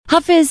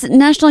Hafiz,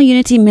 National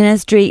Unity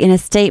Ministry in a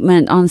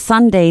statement on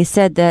Sunday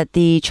said that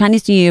the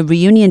Chinese New Year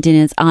reunion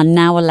dinners are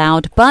now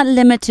allowed but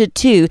limited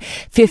to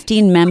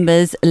 15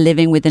 members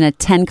living within a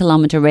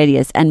 10-kilometre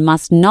radius and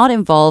must not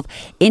involve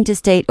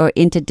interstate or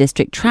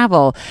inter-district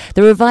travel.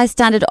 The revised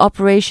standard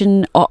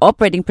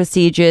operating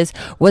procedures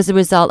was the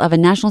result of a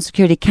National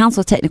Security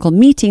Council technical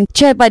meeting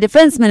chaired by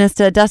Defence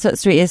Minister Datuk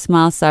Seri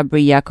Ismail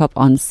Sabri Yaakob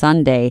on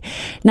Sunday.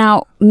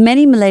 Now,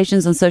 many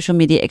Malaysians on social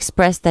media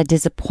expressed their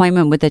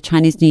disappointment with the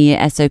Chinese New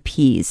Year SOPs.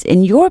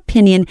 In your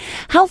opinion,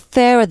 how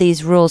fair are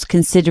these rules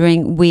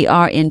considering we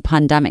are in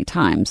pandemic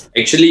times?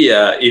 Actually,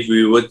 if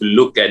we were to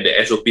look at the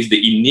SOPs,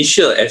 the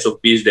initial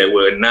SOPs that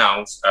were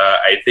announced,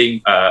 I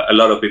think a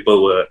lot of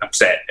people were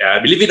upset.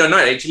 Believe it or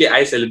not, actually,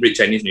 I celebrate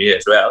Chinese New Year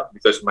as well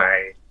because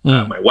my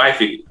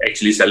wife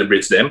actually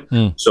celebrates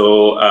them.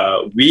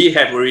 So we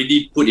have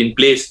already put in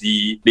place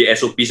the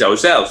SOPs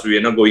ourselves. We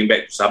are not going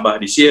back to Sabah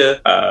this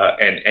year.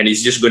 And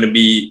it's just going to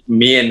be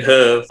me and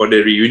her for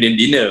the reunion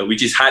dinner,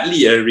 which is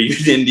hardly a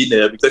reunion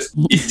dinner because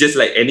it's just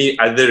like any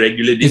other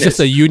regular dinner. It's just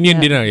a union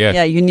dinner, yeah.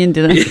 Yeah, union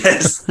dinner.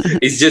 Yes,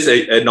 it's just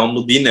a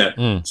normal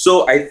dinner.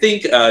 So I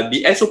think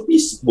the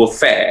SOPs were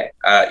fair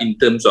in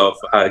terms of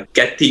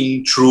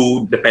getting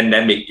through the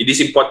pandemic. It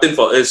is important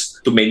for us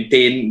to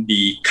maintain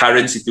the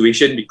current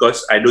situation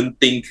because I don't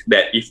think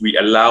that if we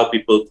allow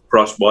people to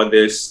cross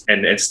borders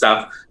and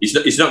stuff,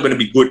 it's not going to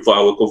be good for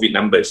our COVID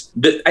numbers.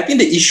 I think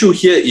the issue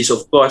here is,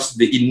 of course,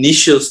 the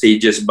initial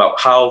stages about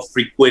how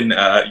frequent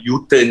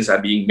U-turns are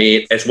being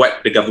made, as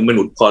what the government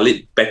would call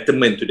it,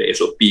 betterment to the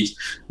SOPs,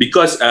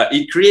 because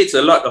it creates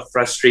a lot of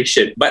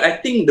frustration. But I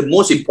think the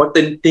most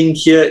important thing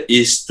here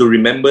is to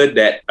remember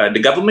that the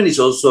government is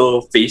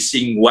also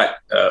facing what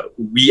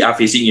we are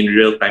facing in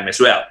real time as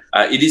well.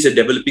 It is a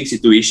developing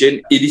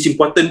situation. It is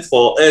important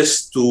for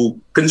us to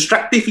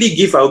constructively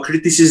give our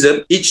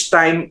criticism each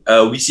time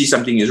we see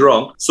something is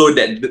wrong so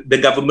that the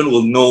government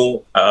will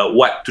know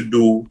what to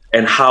do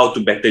and how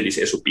to better these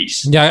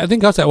SOPs. Yeah, I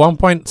think at one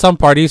point some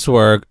parties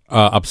were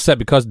upset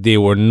because they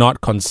were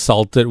not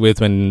consulted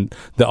with when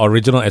the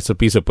original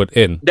SOPs were put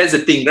in. That's the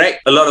thing, right?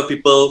 A lot of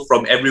people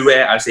from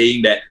everywhere are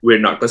saying that we're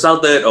not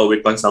consulted or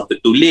we're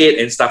consulted too late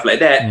and stuff like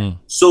that.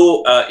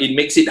 So it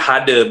makes it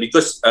harder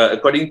because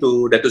according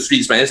to Datuk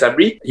Seri Ismail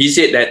Sabri, he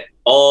said that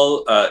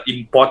all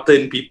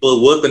important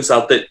people were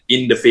consulted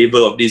in the favor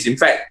of this. In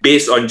fact,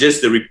 based on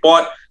just the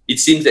report, it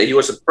seems that he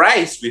was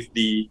surprised with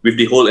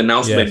the whole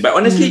announcement. Yes. But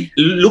honestly,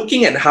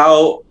 looking at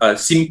how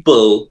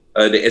simple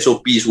the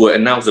SOPs were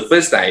announced the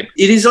first time,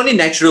 it is only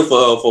natural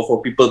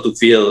for people to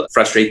feel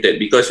frustrated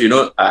because,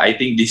 I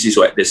think this is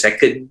the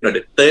second or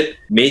the third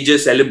major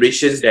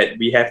celebrations that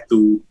we have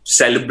to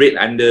celebrate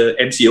under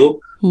MCO.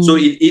 So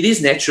it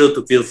is natural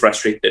to feel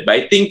frustrated. But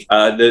I think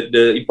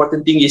the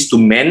important thing is to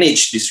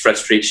manage this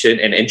frustration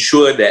and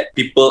ensure that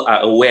people are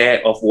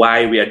aware of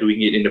why we are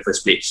doing it in the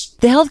first place.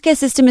 The healthcare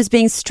system is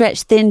being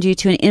stretched thin due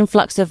to an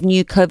influx of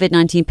new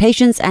COVID-19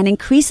 patients and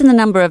increase in the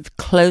number of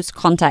close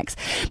contacts.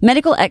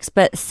 Medical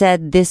experts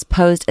said this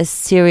posed a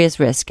serious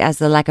risk as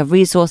the lack of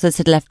resources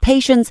had left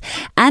patients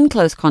and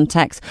close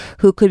contacts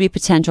who could be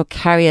potential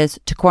carriers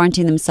to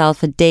quarantine themselves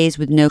for days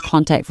with no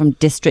contact from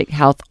district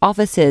health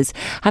officers.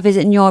 Hafiz,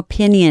 in your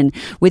opinion,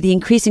 with the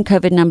increase in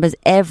COVID numbers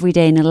every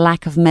day and a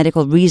lack of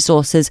medical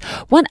resources,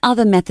 what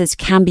other methods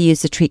can be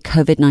used to treat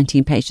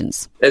COVID-19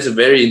 patients? That's a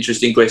very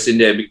interesting question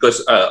there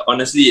because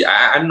honestly,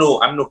 I'm no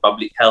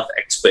public health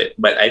expert,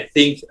 but I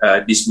think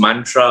this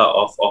mantra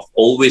of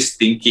always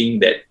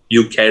thinking that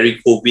you carry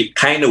COVID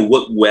kind of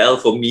worked well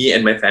for me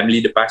and my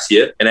family the past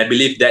year. And I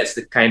believe that's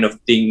the kind of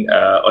thing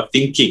or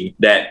thinking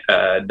that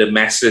the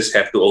masses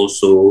have to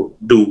also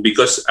do.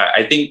 Because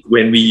I think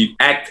when we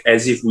act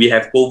as if we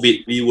have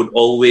COVID, we would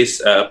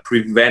always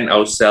prevent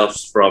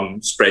ourselves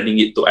from spreading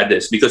it to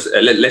others. Because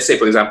let's say,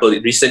 for example,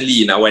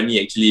 recently in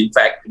Awani, actually, in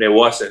fact, there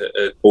was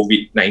a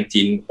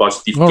COVID-19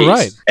 positive case.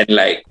 Right.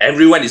 And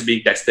everyone is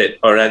being tested.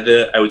 Or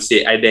rather, I would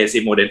say, I dare say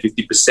more than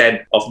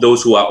 50% of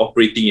those who are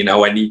operating in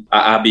Awani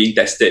are being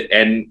tested.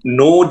 And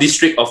no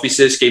district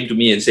officers came to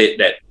me and said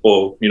that,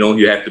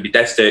 you have to be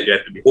tested, you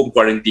have to be home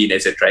quarantined,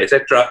 etc.,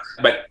 etc.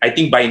 But I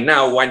think by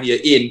now, 1 year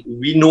in,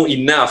 we know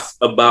enough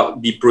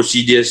about the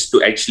procedures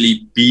to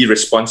actually be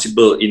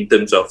responsible in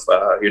terms of,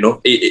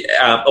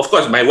 of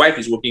course, my wife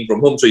is working from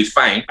home, so it's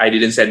fine. I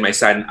didn't send my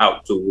son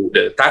out to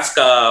the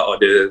Tasca or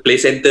the play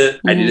center.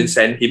 I didn't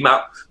send him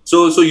out.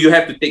 So you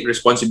have to take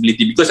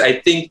responsibility because I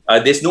think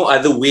there's no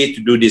other way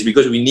to do this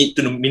because we need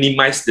to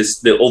minimize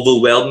the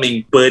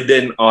overwhelming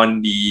burden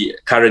on the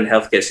current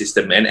healthcare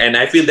system. And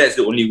I feel that's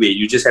the only way.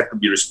 You just have to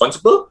be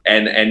responsible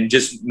and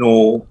just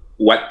know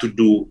what to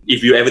do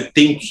if you ever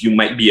think you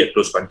might be a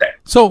close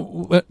contact.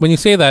 So when you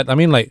say that, I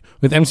mean,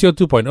 with MCO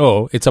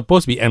 2.0, it's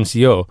supposed to be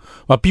MCO,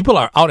 but people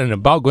are out and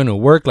about going to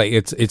work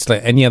it's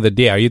like any other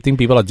day. Are you think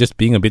people are just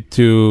being a bit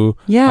too...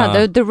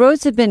 Yeah, the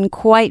roads have been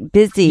quite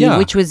busy,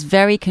 which was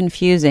very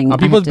confusing. Are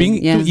people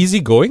being too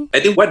easygoing? I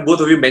think what both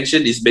of you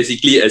mentioned is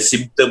basically a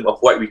symptom of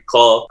what we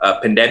call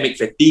pandemic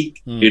fatigue.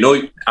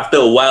 After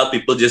a while,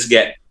 people just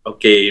get,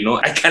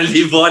 I can't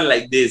live on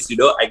like this.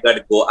 I got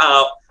to go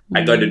out.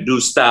 I got to do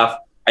stuff.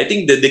 I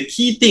think the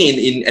key thing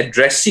in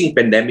addressing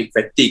pandemic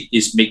fatigue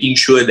is making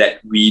sure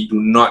that we do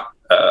not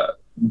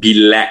be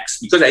lax,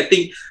 because I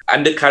think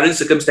under current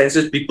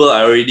circumstances, people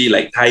are already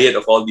like tired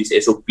of all these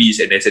SOPs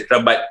and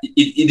etc. But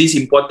it is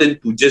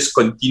important to just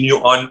continue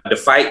on the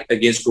fight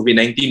against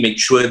COVID-19. Make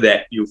sure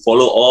that you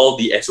follow all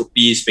the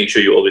SOPs. Make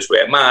sure you always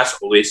wear a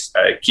mask. Always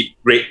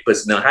keep great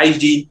personal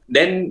hygiene.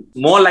 Then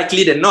more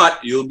likely than not,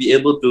 you'll be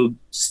able to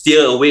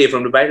steer away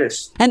from the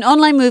virus. An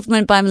online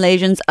movement by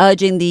Malaysians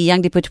urging the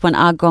Yang di-Pertuan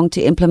Agong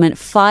to implement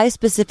 5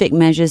 specific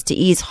measures to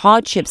ease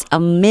hardships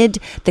amid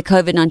the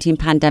COVID-19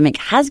 pandemic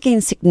has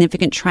gained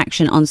significant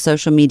traction on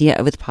social media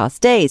over the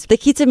past days. The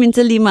Kita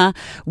Minta 5,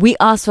 We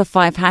Ask for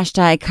 5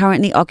 hashtag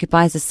currently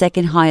occupies the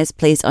second highest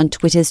place on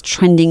Twitter's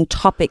trending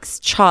topics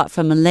chart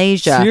for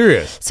Malaysia.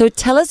 Serious? So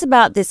tell us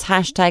about this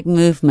hashtag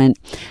movement.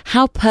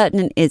 How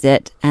pertinent is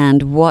it,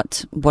 and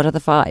what are the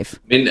 5?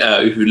 I mean,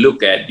 if you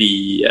look at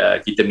the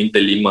Kita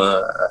Minta 5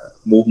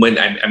 movement,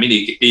 I mean,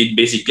 it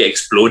basically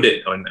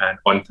exploded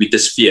on Twitter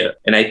sphere,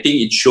 and I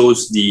think it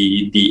shows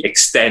the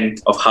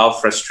extent of how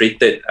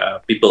frustrated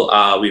people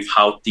are with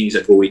how things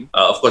are going.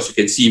 Of course, you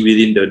can see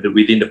within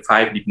the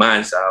 5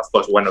 demands. Of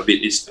course, one of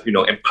it is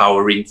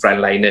empowering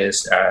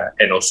frontliners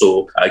and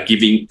also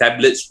giving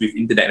tablets with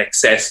internet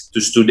access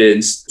to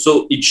students.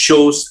 So it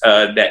shows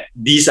that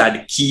these are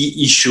the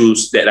key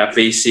issues that are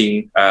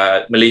facing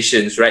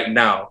Malaysians right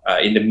now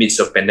in the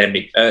midst of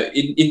pandemic.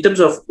 In terms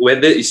of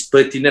whether it's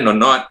pertinent or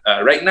not,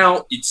 right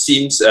now it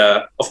seems,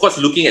 of course,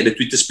 looking at the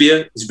Twitter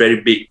sphere is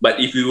very big. But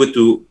if we were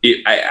to,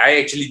 I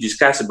actually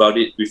discussed about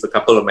it with a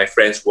couple of my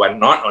friends who are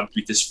not on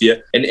Twitter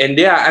sphere, and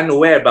they are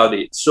unaware about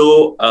it.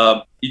 So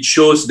it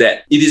shows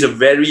that it is a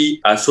very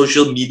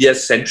social media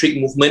centric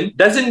movement.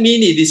 Doesn't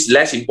mean it is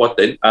less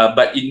important,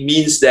 but it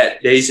means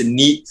that there is a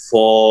need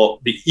for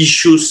the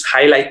issues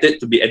highlighted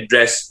to be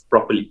addressed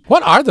properly.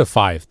 What are the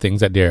 5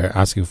 things that they're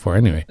asking for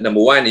anyway?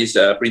 Number 1 is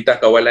Perintah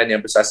Kawalan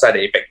yang bersasar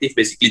dan efektif,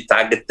 basically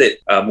targeted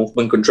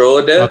movement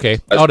control order.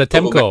 Okay. The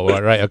TEMCO,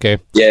 right, okay.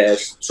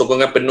 Yes.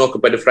 Sokongan penuh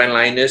kepada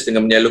frontliners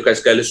dengan menyalurkan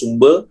segala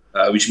sumber,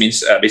 which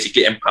means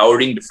basically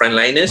empowering the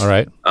frontliners. All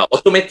right.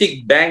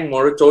 Automatic bank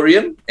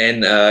moratorium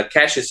and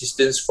cash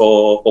assistance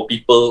for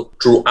people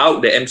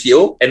throughout the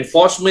MCO.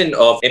 Enforcement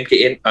of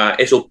MKN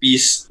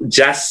SOPs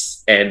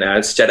just and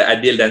secara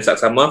adil dan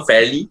saksama,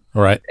 fairly.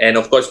 All right. And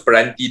of course,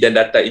 peranti dan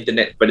data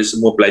internet kepada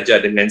semua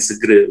pelajar dengan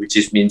segera, which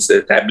means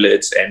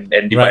tablets and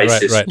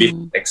devices with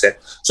access.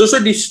 So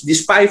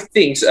these 5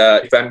 things,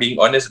 if I'm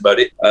being honest about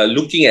it,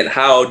 looking at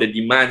how the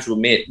demands were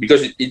made,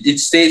 because it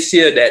states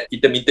here that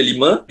Kita Minta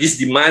 5, these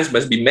demands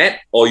must be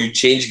met or you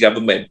change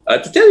government.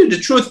 To tell you the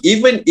truth,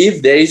 even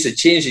if there is a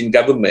change in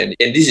government,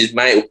 and this is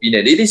my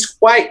opinion, it is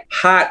quite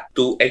hard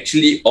to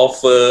actually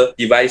offer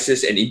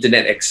devices and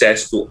internet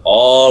access to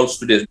all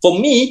students. For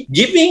me,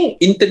 giving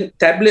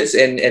tablets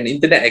and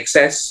internet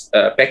access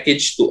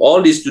package to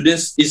all these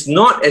students is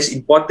not as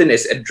important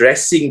as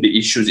addressing the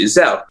issues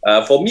itself.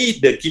 For me,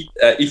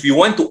 if you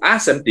want to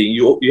ask something,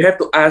 you have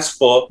to ask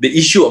for the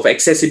issue of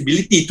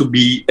accessibility to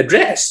be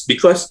addressed.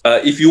 Because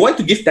if you want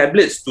to give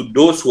tablets to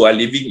those who are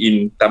living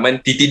in Taman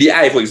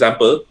TTDI, for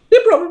example, they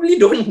probably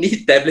don't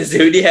need tablets.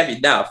 They already have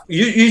enough.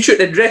 You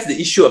should address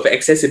the issue of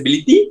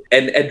accessibility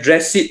and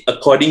address it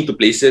according to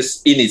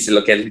places in its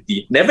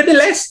locality.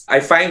 Nevertheless,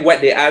 I find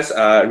what they ask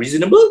are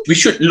reasonable. We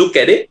should look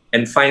at it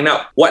and find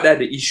out what are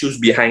the issues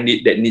behind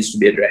it that needs to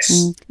be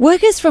addressed.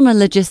 Workers from a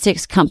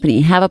logistics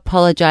company have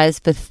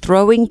apologized for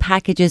throwing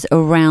packages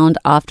around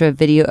after a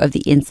video of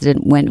the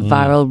incident went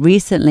viral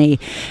recently.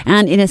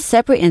 And in a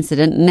separate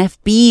incident, an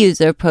FB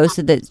user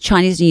posted that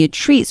Chinese New Year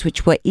treats,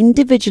 which were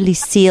individually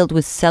sealed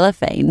with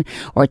cellophane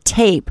or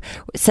tape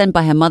sent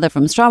by her mother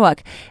from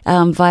Sarawak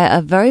via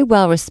a very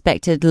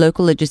well-respected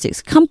local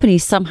logistics company,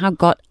 somehow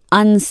got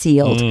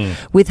unsealed,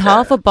 with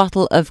half a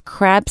bottle of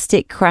crab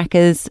stick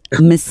crackers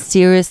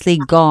mysteriously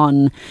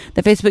gone.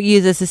 The Facebook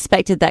user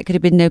suspected that could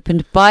have been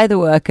opened by the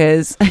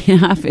workers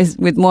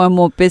with more and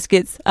more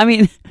biscuits. I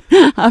mean,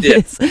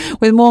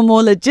 with more and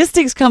more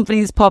logistics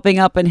companies popping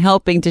up and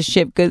helping to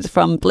ship goods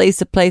from place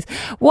to place.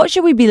 What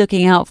should we be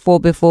looking out for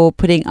before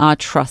putting our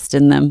trust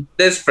in them?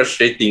 That's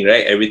frustrating,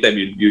 right? Every time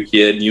you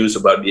hear news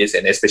about this,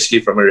 and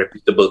especially from a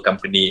reputable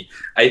company.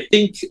 I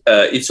think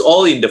it's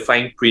all in the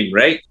fine print,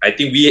 right? I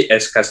think we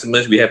as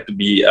customers, we have to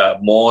be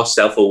more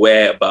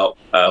self-aware about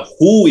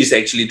who is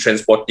actually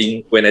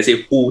transporting. When I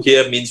say who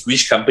here, means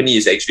which company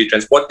is actually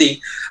transporting.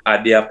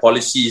 Are their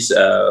policies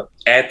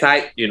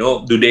airtight?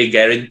 Do they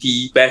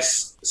guarantee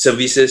best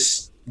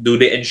services? Do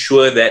they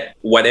ensure that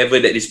whatever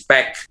that is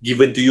packed,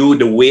 given to you,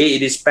 the way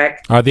it is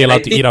packed? Are they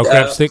allowed to eat our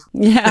crab stick?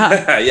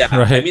 Yeah. Yeah.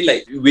 Right. I mean,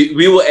 like,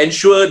 we will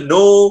ensure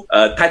no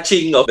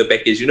touching of the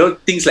package,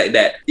 things like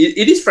that.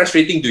 It is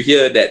frustrating to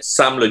hear that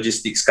some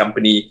logistics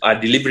company are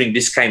delivering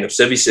this kind of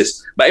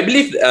services. But I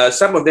believe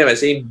some of them are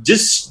saying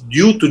just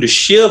due to the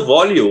sheer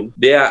volume,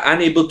 they are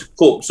unable to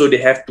cope. So they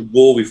have to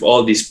go with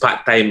all these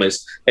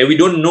part-timers. And we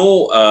don't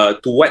know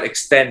to what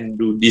extent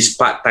do these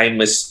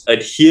part-timers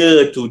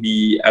adhere to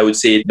the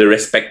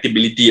restrictions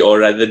respectability, or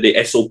rather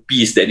the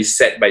SOPs that is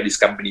set by these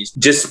companies.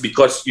 Just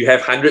because you have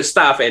 100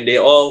 staff and they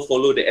all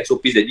follow the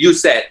SOPs that you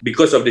set,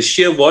 because of the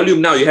sheer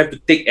volume now, you have to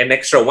take an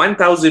extra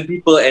 1,000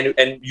 people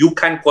and you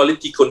can't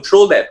quality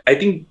control that. I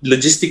think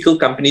logistical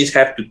companies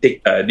have to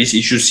take this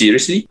issue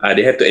seriously.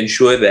 They have to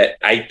ensure that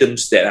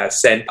items that are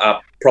sent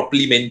are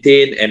properly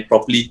maintained and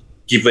properly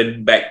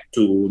given back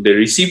to the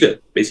receiver,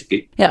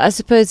 basically. Yeah, I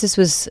suppose this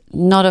was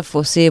not a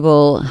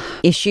foreseeable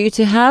issue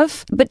to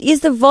have. But is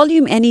the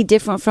volume any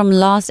different from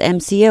last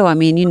MCO? I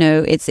mean,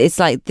 it's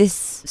like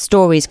this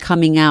story is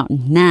coming out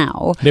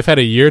now. They've had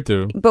a year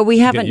to. But we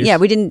haven't,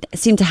 we didn't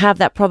seem to have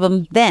that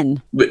problem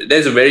then. But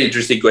that's a very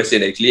interesting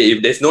question, actually.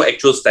 If there's no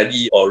actual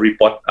study or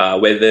report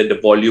whether the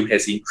volume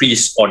has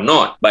increased or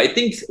not. But I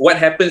think what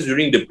happens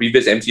during the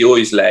previous MCO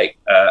is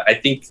I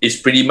think it's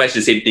pretty much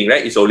the same thing,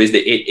 right? It's always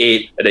the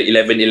 8-8, the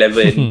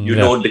 11-11. You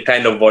know the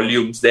kind of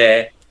volumes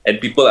there, and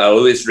people are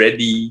always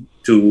ready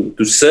to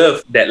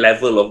serve that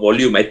level of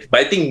volume. But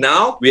I think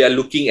now we are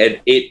looking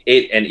at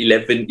 8-8 and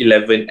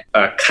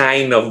 11-11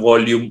 kind of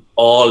volume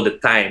all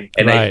the time.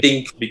 And Right. I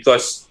think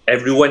because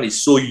everyone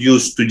is so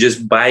used to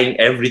just buying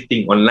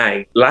everything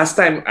online. Last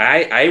time,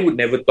 I would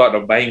never thought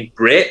of buying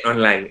bread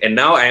online, and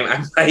now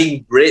I'm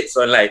buying breads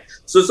online.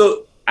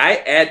 So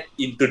I add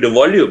into the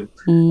volume.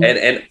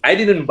 And I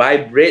didn't buy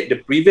bread the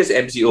previous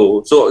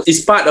MCO. So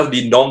it's part of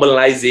the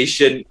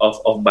normalization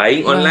of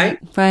buying online.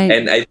 Right.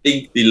 And I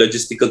think the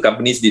logistical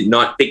companies did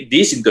not take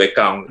this into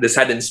account, the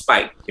sudden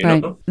spike, you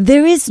know?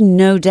 There is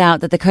no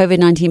doubt that the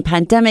COVID-19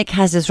 pandemic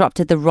has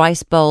disrupted the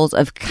rice bowls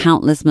of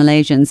countless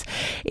Malaysians.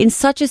 In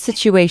such a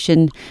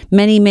situation,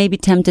 many may be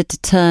tempted to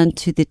turn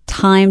to the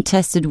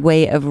time-tested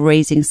way of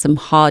raising some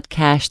hard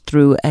cash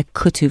through a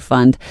Kutu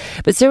fund.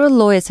 But several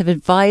lawyers have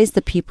advised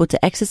the people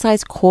to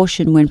exercise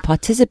caution when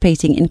participating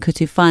in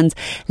Kutu funds,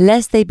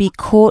 lest they be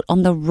caught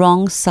on the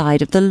wrong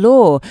side of the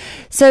law.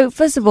 So,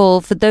 first of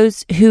all, for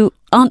those who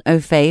aren't au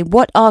fait,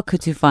 what are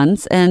Kutu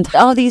funds, and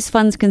are these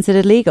funds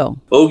considered legal?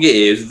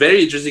 Okay, it's a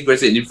very interesting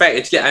question. In fact,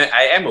 actually,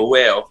 I am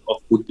aware of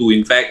Kutu.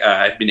 In fact,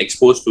 I've been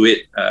exposed to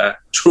it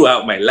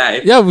throughout my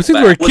life. Yeah, since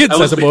we were kids,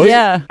 I suppose.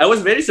 Yeah. I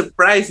was very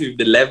surprised with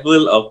the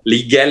level of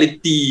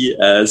legality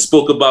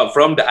spoke about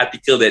from the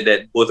article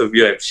that both of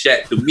you have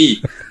shared to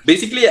me.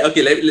 Basically,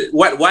 okay,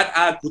 what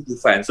are Kutu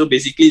funds? So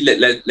basically,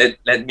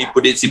 let me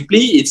put it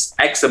simply, it's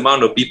X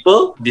amount of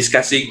people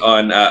discussing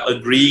on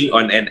agreeing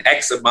on an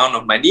X amount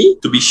of money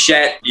to be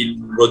shared in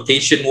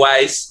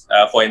rotation-wise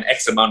for an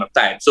X amount of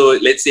time. So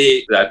let's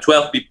say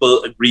 12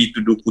 people agree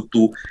to do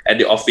Kutu at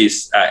the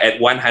office at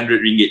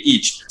 100 ringgit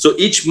each. So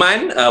each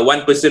month,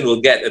 one person will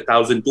get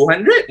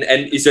 1,200,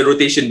 and it's a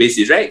rotation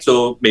basis, right?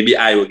 So maybe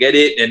I will get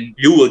it, and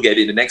you will get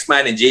it the next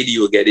month, and JD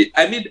will get it.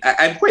 I mean,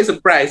 I'm quite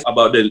surprised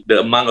about the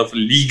amount of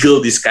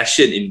legal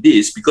discussion in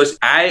this, because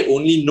I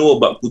only know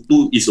about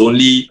Kutu is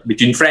only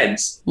between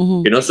friends.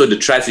 So the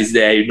trust is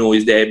there,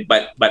 is there.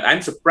 But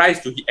I'm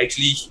surprised to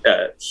actually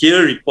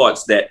hear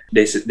reports that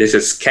there's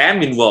a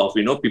scam involved.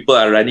 People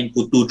are running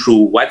Kutu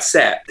through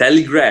WhatsApp,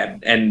 Telegram,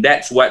 and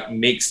that's what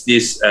makes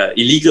this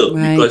illegal,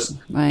 because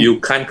you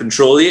can't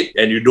control it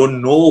and you don't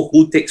know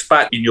who takes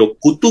part in your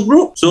Kutu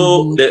group.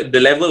 So the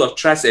level of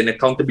trust and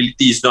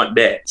accountability is not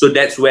there. So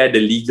that's where the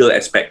legal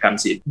aspect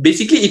comes in.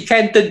 Basically, it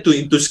can turn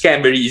into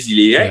scam very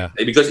easily, right?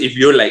 Yeah. Because if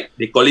you're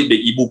they call it the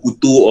Ibu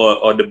Kutu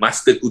or the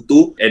Master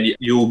Kutu, and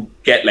you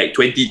get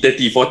 20,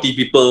 30, 40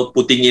 people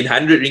putting in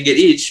 100 ringgit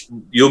each,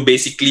 you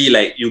basically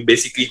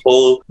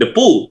hold the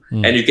pool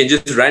and you can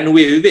just run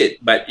away with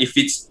it. But if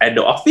it's at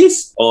the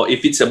office or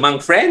if it's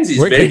among friends, it's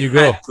very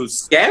hard to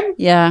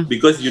scam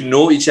because you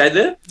know each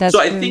other. That's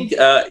true. I think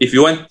if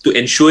you want to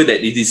ensure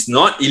that it is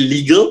not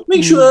illegal,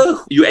 make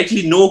sure you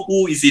actually know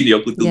who is in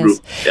your Kutu group.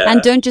 Yeah.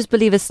 And don't just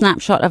believe a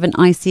snapshot of an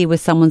IC with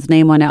someone's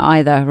name on it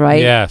either,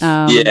 right? Yes.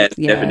 Yes,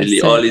 definitely.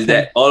 So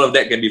all of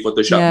that can be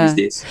photoshopped these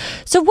days.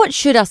 So what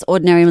should us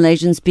ordinary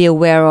Malaysians be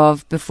aware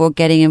of before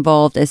getting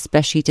involved,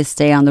 especially to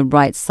stay on the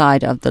right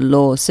side of the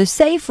law? So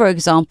say, for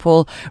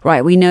example,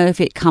 we know if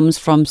it comes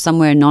from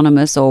somewhere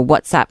anonymous or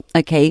WhatsApp,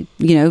 okay,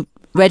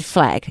 red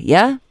flag,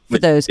 for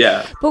those.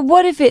 Yeah. But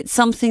what if it's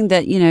something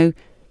that,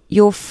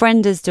 your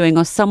friend is doing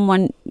or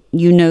someone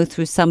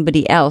through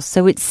somebody else?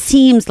 So it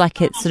seems like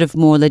it's sort of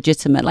more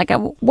legitimate.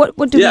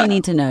 What do we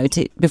need to know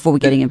before we're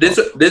getting involved?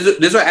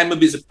 That's why I'm a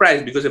bit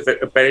surprised, because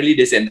apparently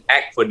there's an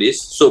act for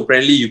this. So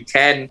apparently you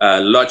can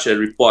lodge a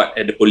report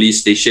at the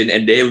police station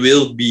and there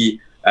will be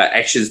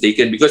actions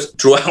taken, because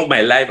throughout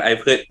my life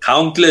I've heard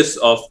countless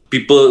of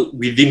people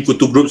within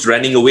Kutu groups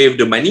running away with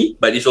the money,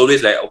 but it's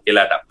always okay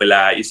lah, tak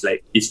apalah,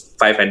 it's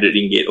 500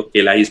 ringgit,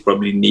 okay lah, he's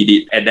probably need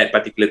it at that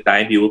particular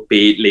time, he will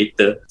pay it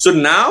later. So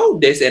now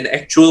there's an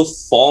actual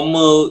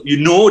formal,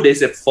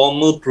 there's a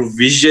formal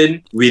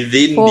provision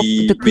within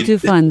the Kutu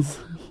funds.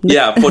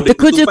 For the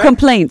Kutu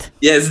complaint.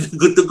 Yes, the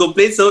Kutu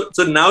complaint. So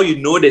now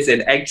there's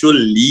an actual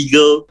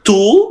legal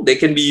tool that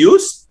can be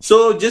used.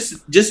 So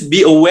just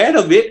be aware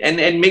of it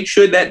and make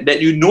sure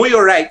that you know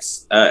your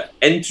rights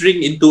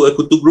entering into a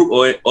Kutu group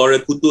or a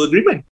Kutu agreement.